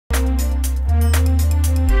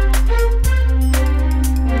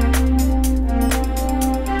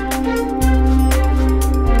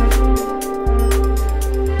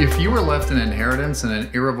left an inheritance and an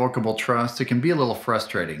irrevocable trust, it can be a little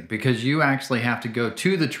frustrating because you actually have to go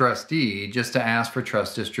to the trustee just to ask for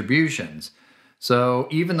trust distributions. So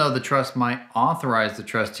even though the trust might authorize the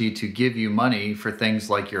trustee to give you money for things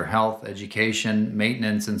like your health, education,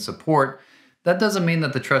 maintenance, and support, that doesn't mean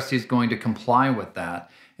that the trustee is going to comply with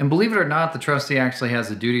that. And believe it or not, the trustee actually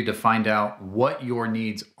has a duty to find out what your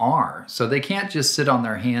needs are. So they can't just sit on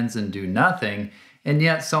their hands and do nothing. And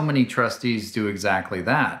yet so many trustees do exactly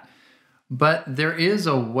that. But there is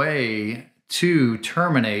a way to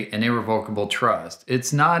terminate an irrevocable trust.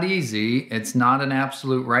 It's not easy. It's not an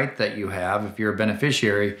absolute right that you have if you're a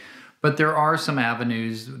beneficiary, but there are some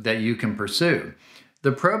avenues that you can pursue.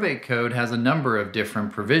 The probate code has a number of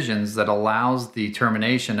different provisions that allows the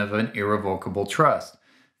termination of an irrevocable trust.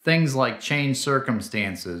 Things like change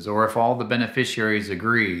circumstances, or if all the beneficiaries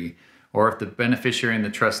agree, or if the beneficiary and the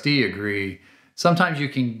trustee agree. Sometimes you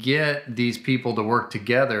can get these people to work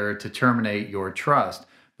together to terminate your trust.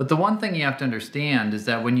 But the one thing you have to understand is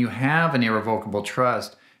that when you have an irrevocable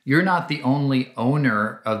trust, you're not the only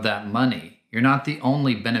owner of that money. You're not the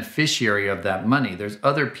only beneficiary of that money. There's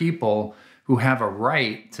other people who have a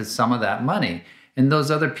right to some of that money. And those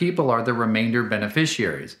other people are the remainder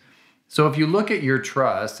beneficiaries. So if you look at your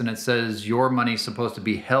trust and it says your money is supposed to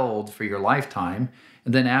be held for your lifetime,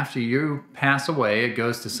 and then after you pass away, it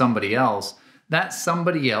goes to somebody else, that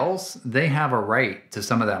somebody else, they have a right to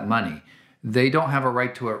some of that money. They don't have a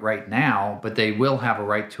right to it right now, but they will have a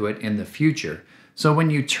right to it in the future. So when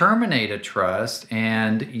you terminate a trust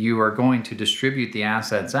and you are going to distribute the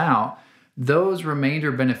assets out, those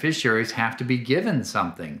remainder beneficiaries have to be given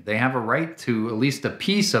something. They have a right to at least a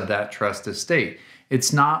piece of that trust estate.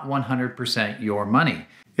 It's not 100% your money.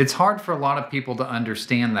 It's hard for a lot of people to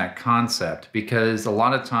understand that concept because a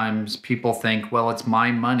lot of times people think, well, it's my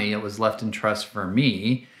money, it was left in trust for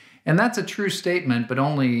me. And that's a true statement, but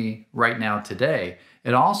only right now today.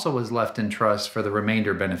 It also was left in trust for the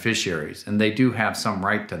remainder beneficiaries, and they do have some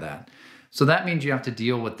right to that. So that means you have to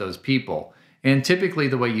deal with those people. And typically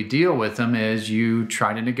the way you deal with them is you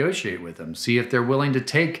try to negotiate with them, see if they're willing to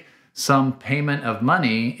take some payment of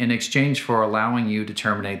money in exchange for allowing you to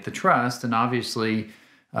terminate the trust. And obviously,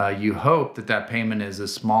 you hope that that payment is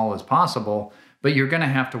as small as possible, but you're going to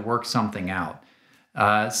have to work something out.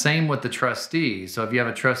 Same with the trustee. So if you have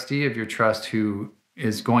a trustee of your trust who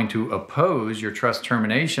is going to oppose your trust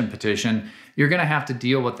termination petition, you're going to have to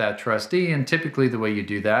deal with that trustee. And typically the way you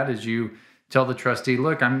do that is you tell the trustee,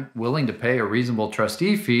 look, I'm willing to pay a reasonable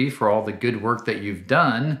trustee fee for all the good work that you've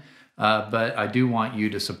done, but I do want you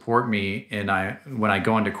to support me when I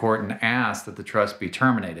go into court and ask that the trust be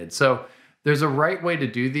terminated. So there's a right way to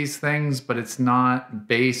do these things, but it's not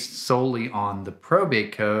based solely on the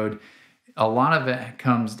probate code. A lot of it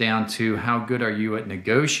comes down to how good are you at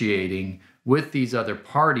negotiating with these other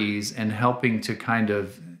parties and helping to kind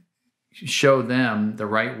of show them the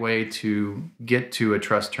right way to get to a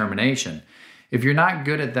trust termination. If you're not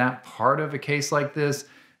good at that part of a case like this,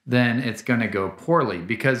 then it's going to go poorly,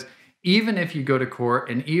 because even if you go to court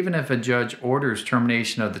and even if a judge orders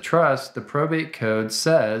termination of the trust, the probate code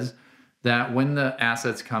says that when the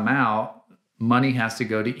assets come out, money has to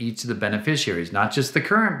go to each of the beneficiaries, not just the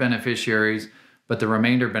current beneficiaries, but the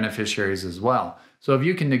remainder beneficiaries as well. So if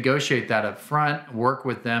you can negotiate that up front, work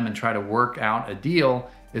with them and try to work out a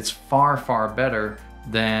deal, it's far, far better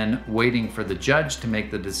than waiting for the judge to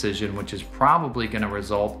make the decision, which is probably going to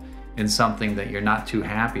result in something that you're not too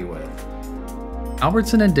happy with.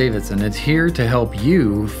 Albertson & Davidson is here to help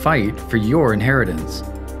you fight for your inheritance.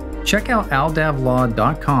 Check out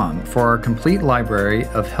aldavlaw.com for our complete library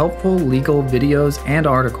of helpful legal videos and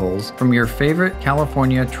articles from your favorite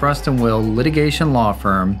California trust and will litigation law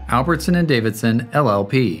firm, Albertson & Davidson,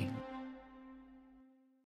 LLP.